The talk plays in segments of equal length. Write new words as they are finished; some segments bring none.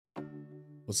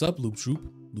What's up, Loop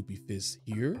Troop? LoopyFist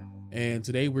here, and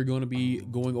today we're going to be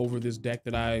going over this deck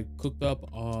that I cooked up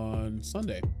on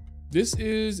Sunday. This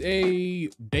is a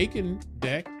DAKEN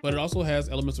deck, but it also has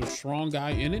elements of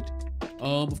STRONGUY in it.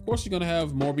 Of course, you're going to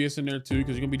have Morbius in there too,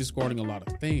 because you're going to be discarding a lot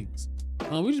of things.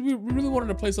 We really wanted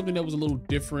to play something that was a little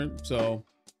different, so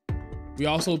we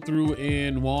also threw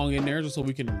in Wong in there just so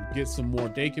we can get some more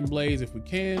DAKEN Blades if we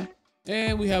can.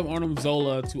 And we have Arnim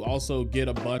Zola to also get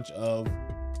a bunch of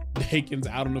DAKENs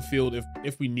out on the field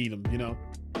if we need them, you know.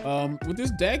 With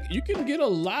this deck, you can get a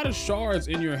lot of shards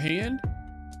in your hand.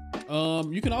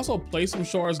 You can also play some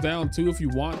shards down too if you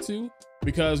want to,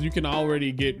 because you can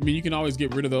already get, you can always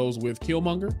get rid of those with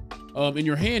Killmonger. In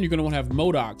your hand, you're gonna want to have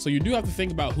MODOK, so you do have to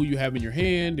think about who you have in your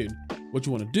hand and what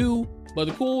you want to do. But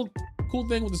the cool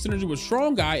thing with the synergy with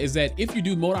STRONGUY is that if you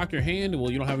do MODOK your hand,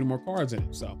 well, you don't have any more cards in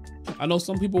it. So I know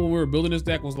some people when we were building this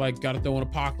deck was like, gotta throw in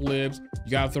Apocalypse,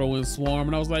 you gotta throw in Swarm,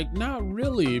 and I was like, not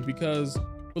really, because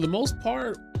for the most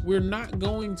part, we're not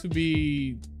going to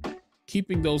be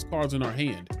keeping those cards in our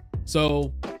hand.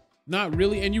 So not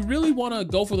really, and you really want to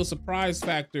go for the surprise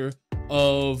factor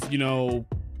of, you know,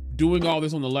 doing all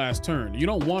this on the last turn. You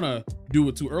don't want to do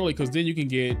it too early, because then you can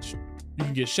get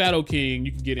Shadow King,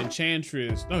 you can get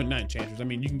Enchantress, no, not Enchantress, I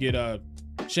mean, you can get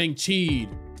Shang-Chi,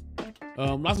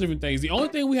 lots of different things. The only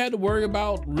thing we had to worry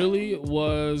about really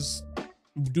was,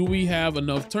 do we have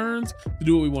enough turns to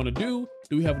do what we want to do?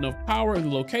 Do we have enough power in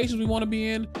the locations we want to be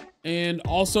in? And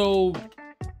also,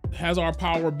 has our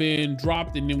power been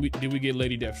dropped, and then did we get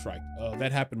Lady Deathstrike?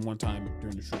 That happened one time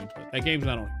during the stream, but that game's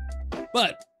not on here.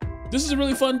 But this is a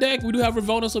really fun deck. We do have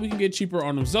Ravonna, so we can get cheaper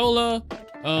Arnim Zola.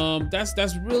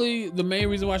 That's really the main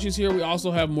reason why she's here. We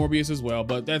also have Morbius as well,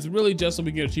 but that's really just so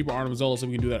we can get a cheaper Arnim Zola, so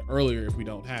we can do that earlier if we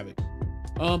don't have it.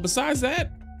 Besides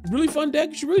that, really fun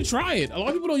deck. You should really try it. A lot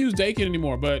of people don't use DAKEN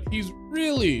anymore, but he's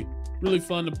really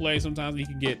fun to play. Sometimes he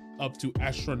can get up to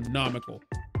astronomical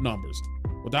numbers.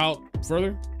 Without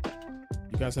further,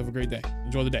 you guys have a great day.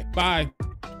 Enjoy the deck. Bye.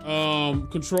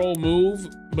 Control move,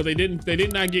 but they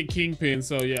did not get Kingpin,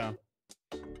 so yeah.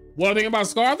 What I think about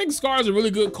Scar, I think Scar is a really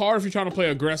good card if you're trying to play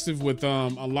aggressive with a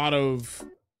lot of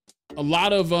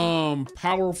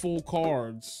powerful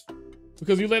cards,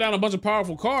 because you lay down a bunch of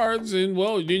powerful cards, and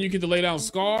well, then you get to lay down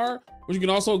Scar, but you can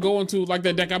also go into like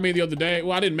that deck I made the other day.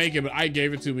 Well, I didn't make it, but I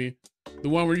gave it to me. The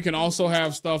one where you can also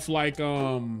have stuff like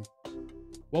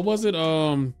what was it?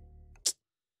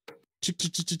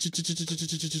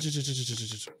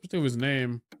 What's his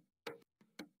name?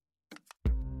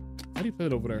 How do you put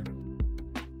it over there?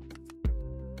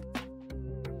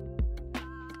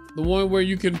 The one where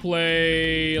you can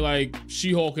play like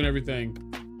She-Hulk and everything.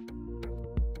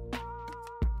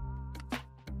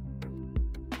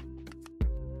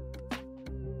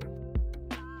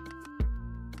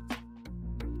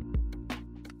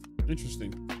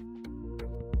 Interesting.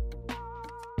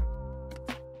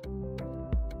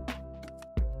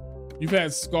 You've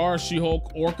had Scar,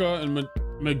 She-Hulk, Orca, and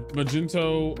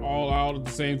Magento all out at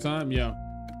the same time. Yeah,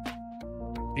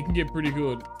 it can get pretty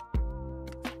good.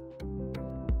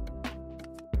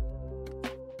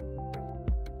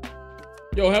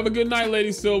 Yo, have a good night, Lady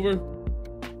Silver.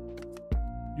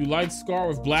 You like Scar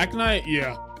with Black Knight?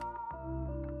 Yeah.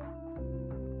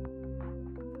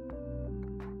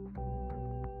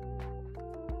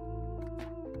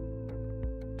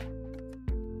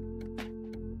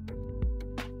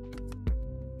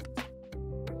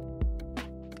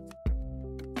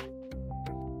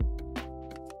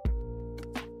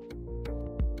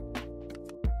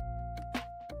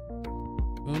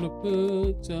 Gonna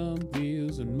put some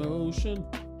wheels in motion.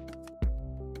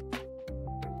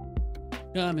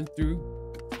 Coming through.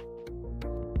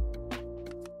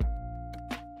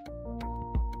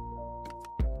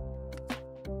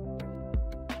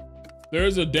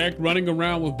 There's a deck running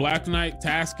around with Black Knight,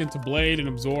 Task into Blade, and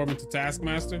Absorb into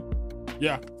Taskmaster.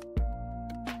 Yeah.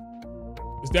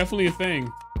 It's definitely a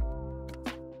thing.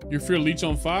 You fear Leech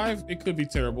on 5? It could be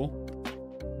terrible.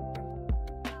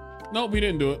 Nope, we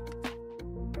didn't do it.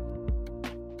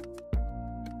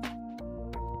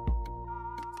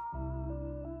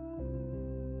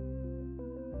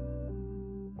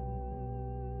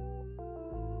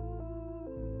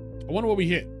 I wonder what we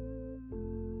hit.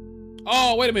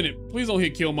 Oh, wait a minute. Please don't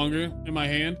hit Killmonger in my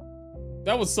hand.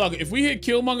 That would suck. If we hit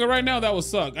Killmonger right now, that would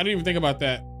suck. I didn't even think about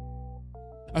that.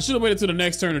 I should have waited till the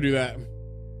next turn to do that.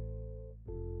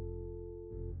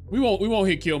 We won't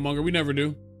hit Killmonger. We never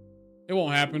do. It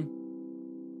won't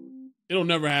happen. It'll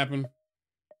never happen.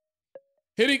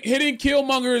 Hitting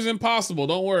Killmonger is impossible.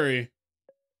 Don't worry.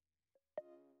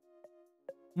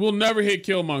 We'll never hit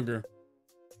Killmonger.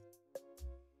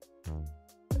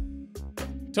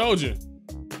 Told you.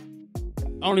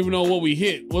 I don't even know what we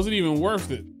hit. Was it even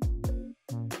worth it?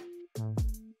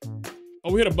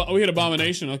 Oh, we hit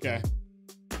Abomination. Okay.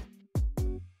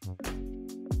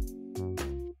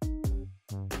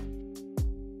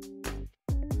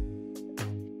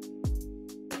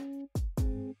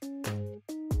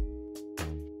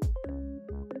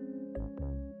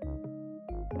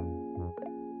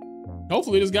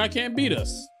 Hopefully this guy can't beat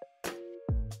us.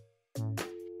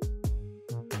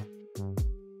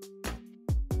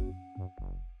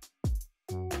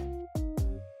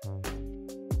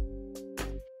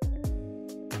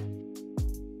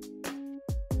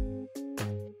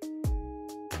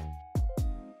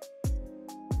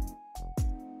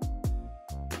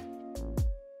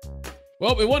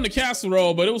 Well, it wasn't a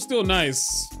casserole, but it was still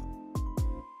nice.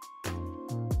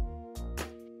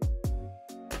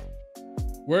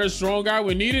 Where's Strong Guy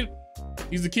when needed?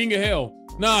 He's the king of hell.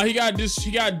 Nah, he got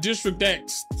District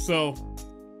X, so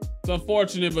it's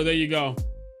unfortunate, but there you go.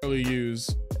 Really use.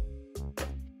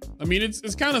 I mean,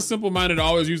 it's kind of simple-minded to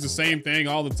always use the same thing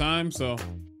all the time, so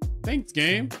thanks,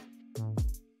 game.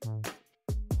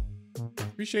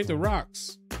 Appreciate the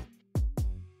rocks.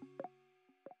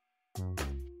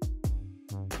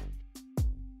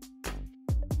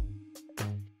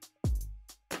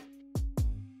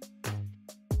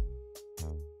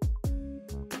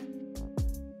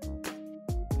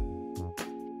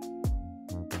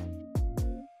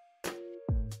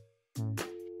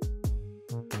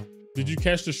 Did you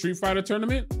catch the Street Fighter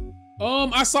tournament?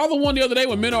 I saw the one the other day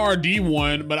when Mina RD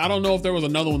won, but I don't know if there was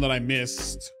another one that I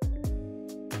missed.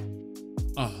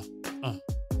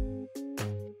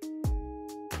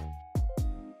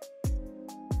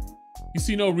 You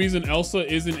see no reason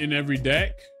Elsa isn't in every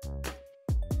deck?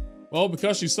 Well,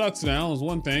 because she sucks now is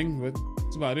one thing, but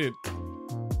that's about it.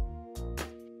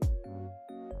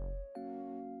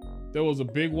 There was a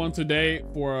big one today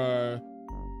for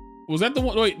was that the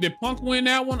one? Wait, did Punk win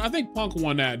that one? I think Punk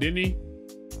won that, didn't he?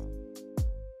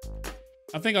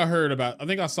 I think I heard about, I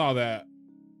think I saw that.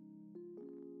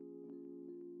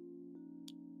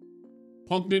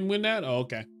 Punk didn't win that? Oh,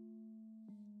 okay.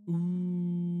 Ooh.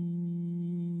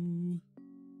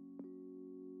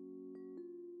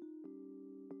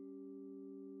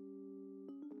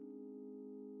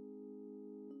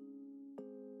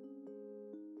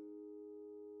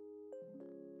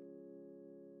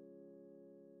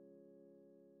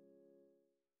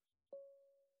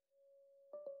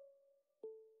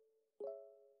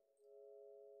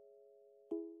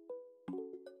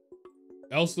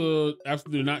 Elsa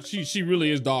absolutely not. She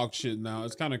really is dog shit now.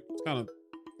 It's kind of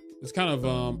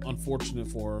unfortunate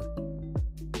for her.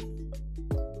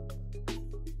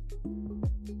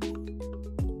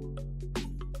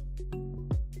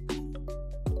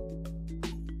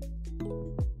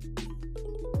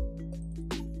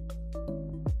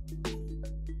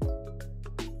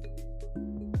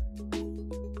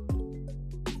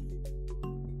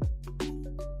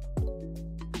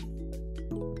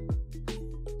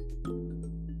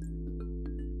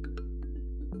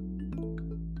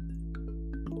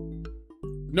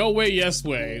 No way, yes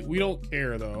way. We don't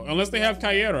care though, unless they have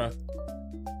Kyera.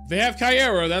 If they have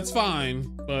Kyera, that's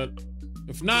fine. But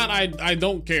if not, I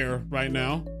don't care right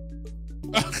now.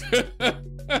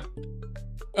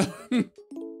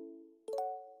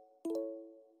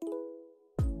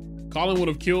 Colin would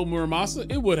have killed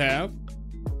Muramasa. It would have.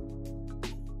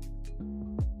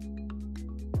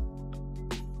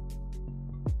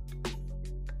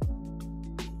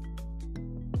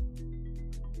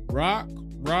 Rock,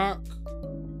 rock,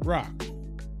 rock.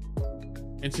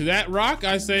 And to that rock,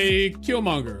 I say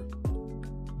Killmonger.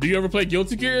 Do you ever play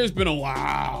Guilty Gear? It's been a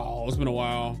while. It's been a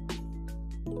while.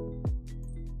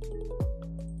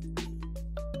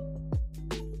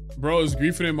 Bro is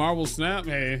griefing in Marvel Snap.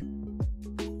 Hey,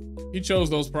 he chose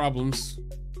those problems.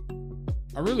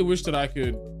 I really wish that I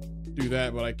could do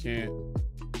that, but I can't.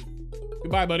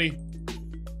 Goodbye, buddy.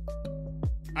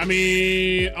 I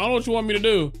mean, I don't know what you want me to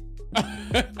do.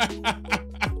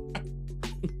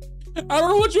 I don't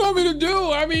know what you want me to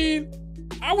do. I mean,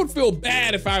 I would feel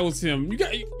bad if I was him. You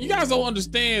guys don't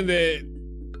understand that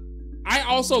I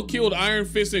also killed Iron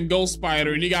Fist and Ghost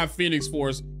Spider, and he got Phoenix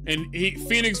Force, and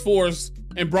Phoenix Force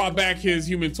and brought back his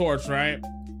Human Torch, right?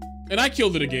 And I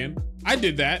killed it again. I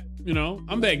did that, you know.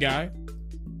 I'm that guy.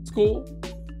 It's cool.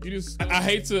 You just I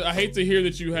hate to hear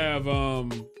that you have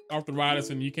arthritis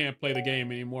and you can't play the game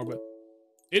anymore, but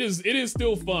it is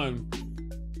still fun.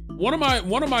 One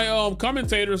of my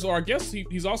commentators, or I guess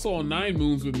he's also on 9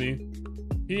 Moons with me.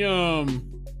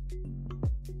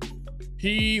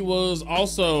 He was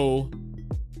also,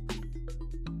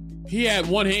 he had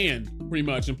one hand pretty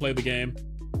much and played the game.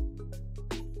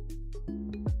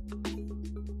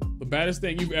 The baddest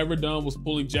thing you've ever done was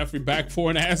pulling Jeffrey back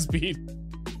for an ass beat.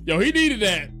 Yo, he needed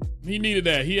that. He needed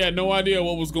that. He had no idea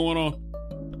what was going on.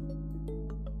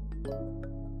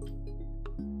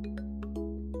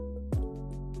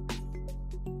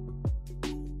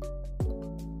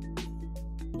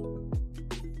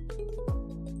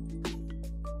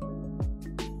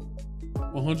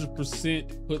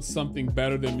 %, put something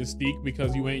better than Mystique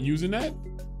because you ain't using that.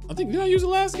 I think, did I use it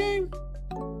last game?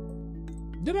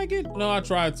 Did I get? No, I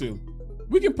tried to.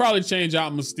 We can probably change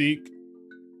out Mystique.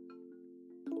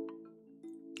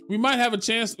 We might have a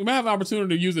chance. We might have an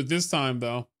opportunity to use it this time,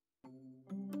 though.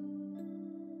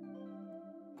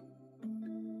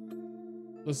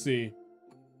 Let's see.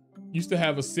 Used to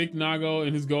have a sick Nago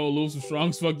and his gold loops were strong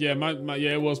as fuck. Yeah,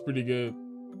 yeah, it was pretty good.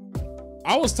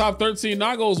 I was top 13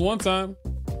 Nagos one time.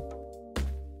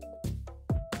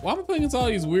 Why am I playing against all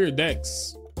these weird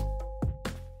decks?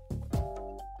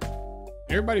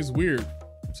 Everybody's weird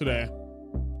today.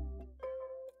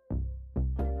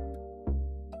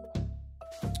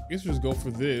 I guess we'll just go for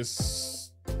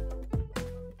this.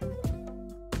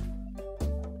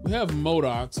 We have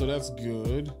MODOK, so that's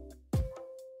good.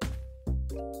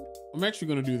 I'm actually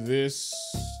gonna do this.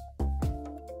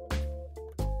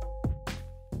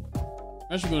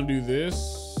 I'm actually gonna do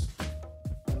this.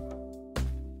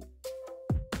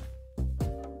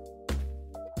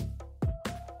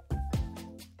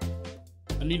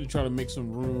 I need to try to make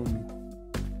some room.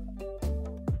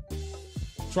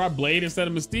 Try Blade instead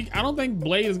of Mystique. I don't think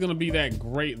Blade is gonna be that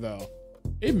great though.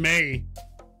 It may.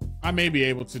 I may be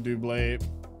able to do Blade.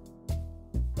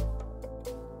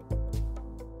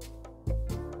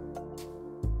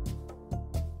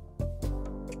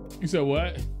 You said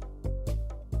what?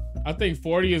 I think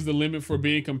 40 is the limit for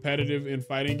being competitive in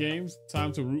fighting games.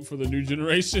 Time to root for the new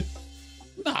generation.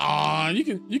 Nah, you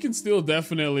can still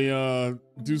definitely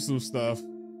do some stuff.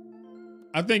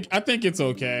 I think it's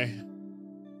okay.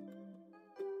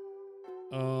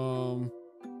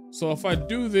 So if I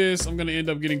do this, I'm gonna end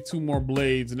up getting 2 more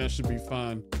blades, and that should be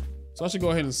fine. So I should go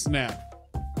ahead and snap.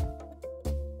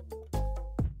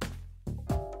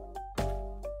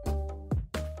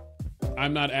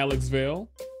 I'm not Alex Vale.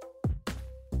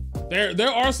 There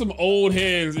are some old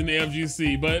heads in the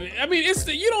FGC, but I mean,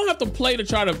 you don't have to play to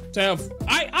try to have.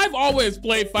 I've always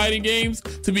played fighting games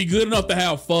to be good enough to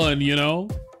have fun, you know?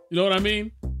 You know what I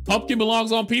mean? Pumpkin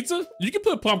belongs on pizza? You can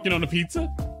put pumpkin on the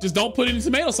pizza. Just don't put any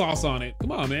tomato sauce on it.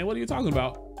 Come on, man. What are you talking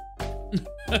about?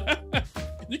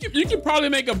 You can probably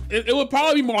make it would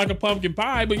probably be more like a pumpkin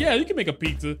pie, but yeah, you can make a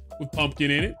pizza with pumpkin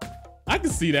in it. I can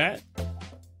see that.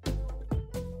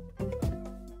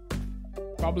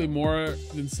 Probably more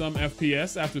than some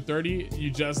FPS. After 30, you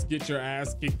just get your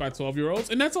ass kicked by 12-year-olds,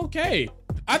 and that's okay.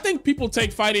 I think people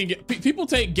take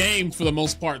games for the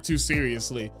most part too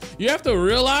seriously. You have to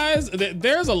realize that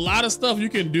there's a lot of stuff you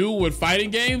can do with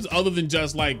fighting games other than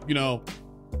just like, you know,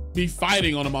 be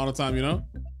fighting on them all the time, you know?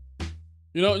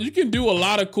 You know, you can do a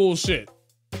lot of cool shit.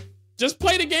 Just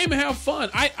play the game and have fun.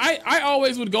 I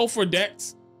always would go for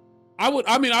decks. I would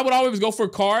always go for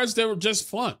cards that were just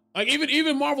fun. Like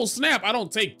even Marvel Snap, I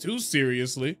don't take too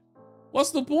seriously.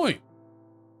 What's the point?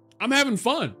 I'm having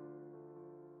fun.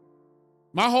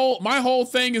 My whole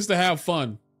thing is to have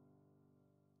fun.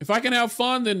 If I can have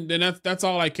fun, then that's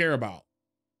all I care about.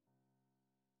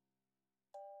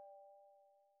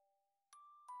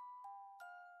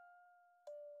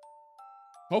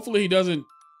 Hopefully he doesn't.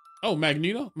 Oh,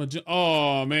 Magneto?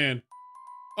 Oh man.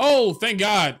 Oh, thank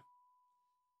God.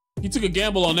 He took a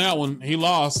gamble on that one. He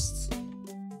lost.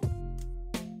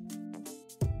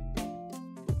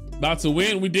 About to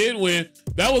win. We did win.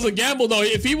 That was a gamble though.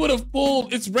 If he would have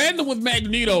pulled, it's random with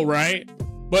Magneto, right?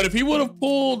 But if he would have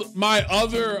pulled my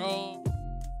other,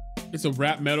 it's a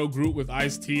rap metal group with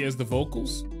Ice-T as the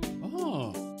vocals.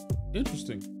 Oh,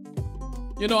 interesting.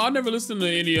 You know, I've never listened to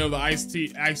any of the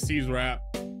Ice-T's rap.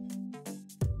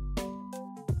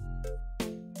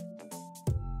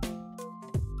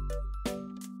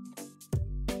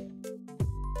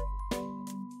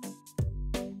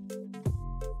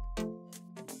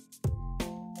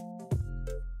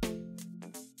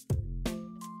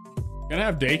 Can I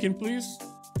have DAKEN, please?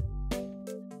 I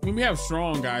mean, we have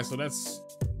strong guys, so that's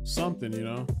something, you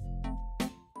know?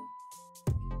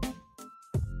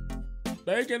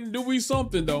 DAKEN do we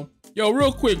something, though. Yo,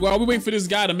 real quick, while we wait for this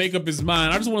guy to make up his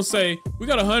mind, I just want to say, we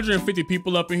got 150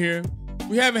 people up in here.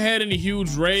 We haven't had any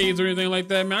huge raids or anything like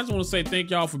that, man. I just want to say thank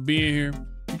y'all for being here.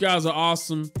 You guys are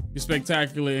awesome, you're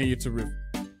spectacular, and you're terrific.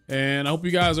 And I hope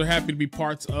you guys are happy to be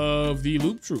parts of the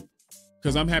Loop Troop,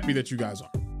 because I'm happy that you guys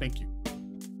are. Thank you.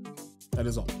 That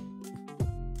is all.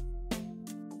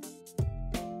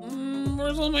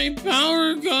 Where's all my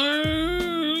power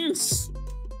cards?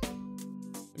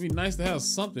 It'd be nice to have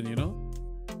something, you know?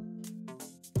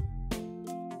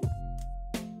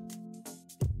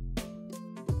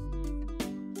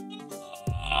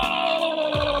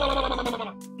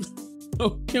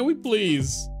 Oh, can we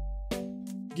please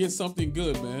get something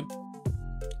good, man?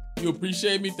 You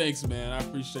appreciate me? Thanks, man. I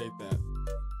appreciate that.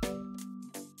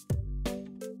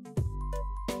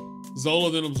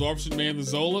 Zola, then absorption, man. The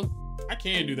Zola. I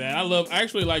can do that. I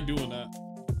actually like doing that.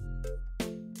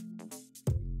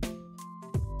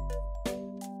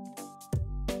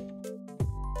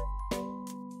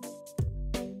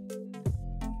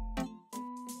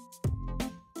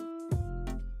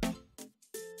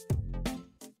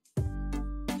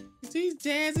 He's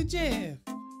Jazzy Jeff.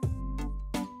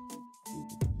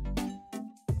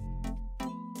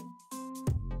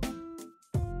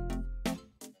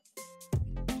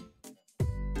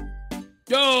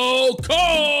 Yo,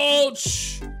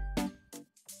 coach!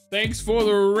 Thanks for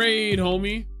the raid,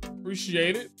 homie.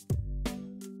 Appreciate it.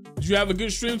 Did you have a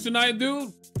good stream tonight,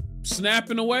 dude?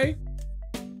 Snapping away?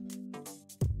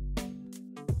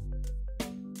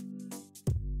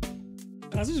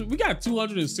 We got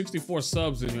 264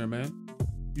 subs in here, man.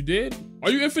 You did?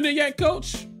 Are you infinite yet,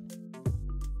 coach?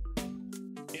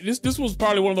 This was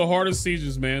probably one of the hardest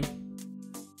sieges, man.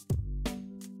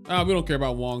 We don't care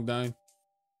about Wong dying.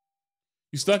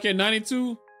 You stuck at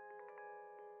 92?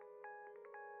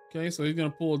 Okay, so he's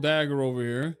gonna pull a dagger over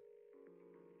here.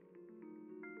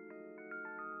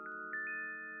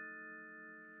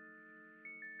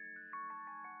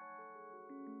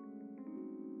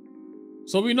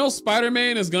 So we know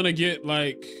Spider-Man is gonna get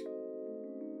like,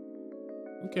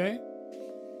 okay.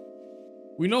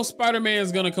 We know Spider-Man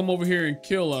is gonna come over here and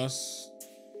kill us,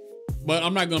 but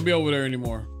I'm not gonna be over there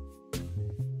anymore.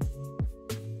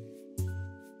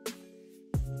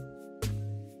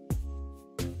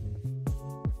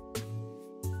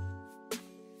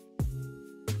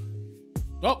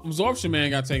 Oh, Absorption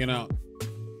Man got taken out.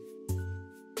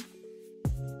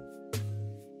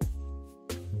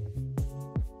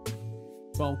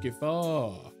 Funky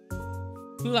 4.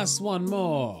 Plus one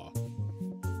more.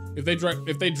 If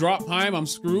they drop Heim, I'm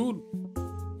screwed.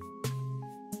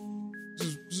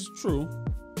 This is true.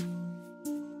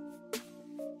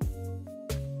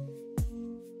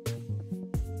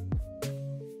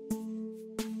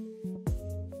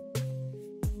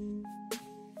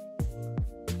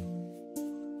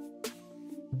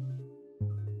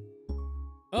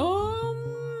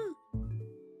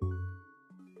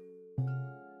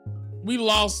 We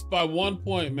lost by 1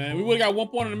 point, man. We would've got 1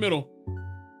 point in the middle.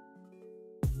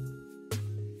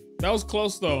 That was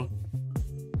close though.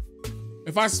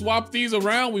 If I swap these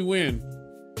around, we win.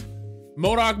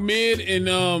 MODOK mid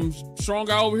and Strong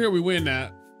Guy over here, we win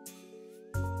that.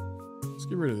 Let's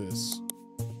get rid of this.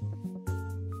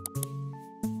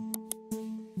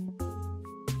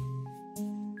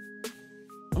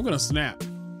 I'm gonna snap.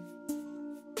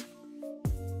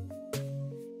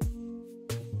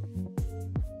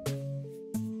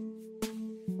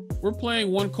 We're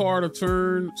playing 1 card a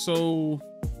turn, so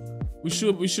we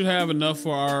should have enough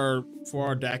for our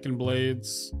DAKEN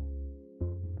blades.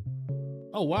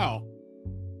 Oh wow.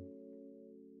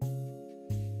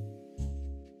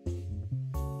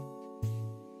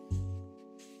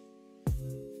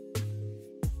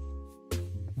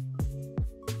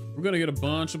 We're gonna get a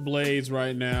bunch of blades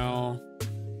right now.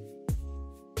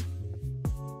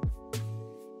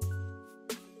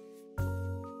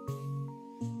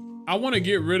 I want to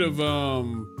get rid of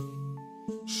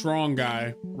Strong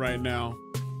Guy right now.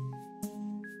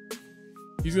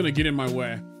 He's gonna get in my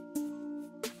way.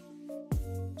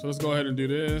 So let's go ahead and do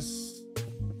this.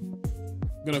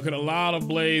 I'm gonna put a lot of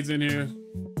blades in here.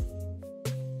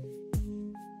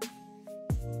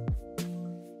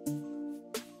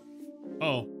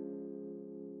 Oh.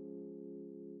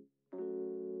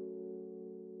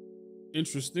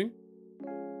 Interesting.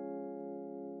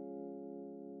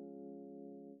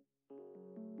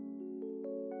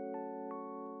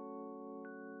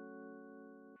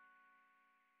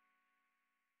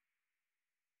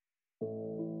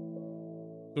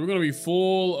 So we're gonna be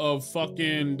full of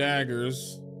fucking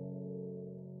daggers.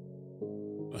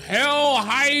 Hell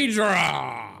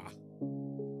Hydra!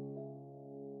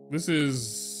 This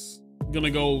is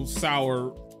gonna go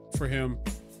sour for him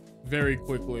very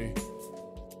quickly.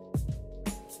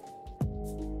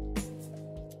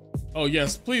 Oh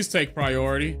yes, please take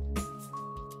priority.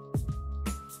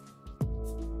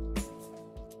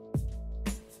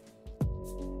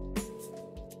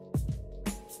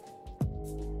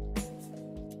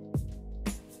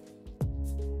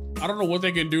 I don't know what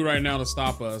they can do right now to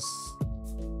stop us.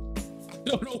 I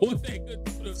don't know what they could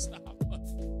do to stop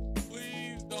us.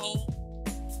 Please don't.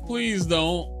 Please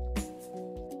don't.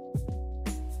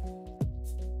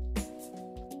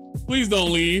 Please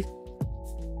don't leave.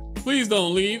 Please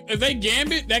don't leave. If they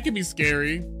Gambit, that could be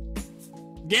scary.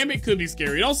 Gambit could be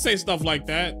scary. Don't say stuff like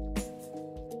that.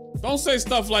 Don't say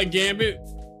stuff like Gambit.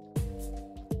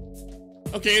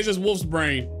 Okay, it's just Wolf's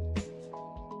Brain.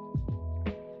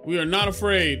 We are not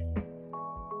afraid.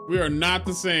 We are not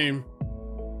the same.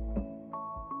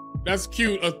 That's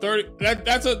cute.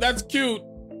 That's cute.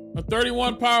 A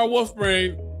 31 power Wolf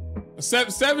Brain. A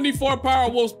 74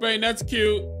 power Wolf Brain. That's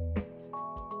cute.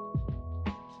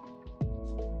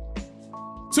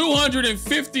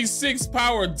 256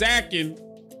 power DAKEN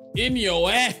in your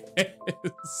ass.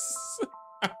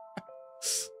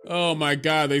 Oh my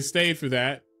God, they stayed for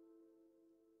that.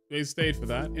 They stayed for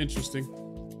that. Interesting.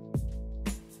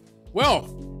 Well,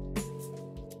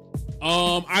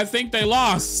 I think they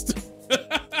lost.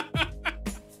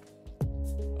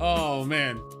 Oh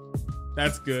man,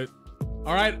 that's good.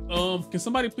 All right, can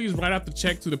somebody please write out the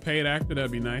check to the paid actor?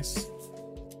 That'd be nice.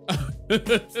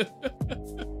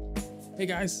 Hey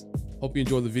guys, hope you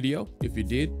enjoyed the video. If you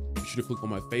did, be sure to click on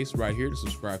my face right here to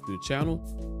subscribe to the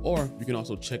channel, or you can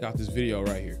also check out this video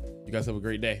right here. You guys have a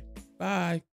great day. Bye.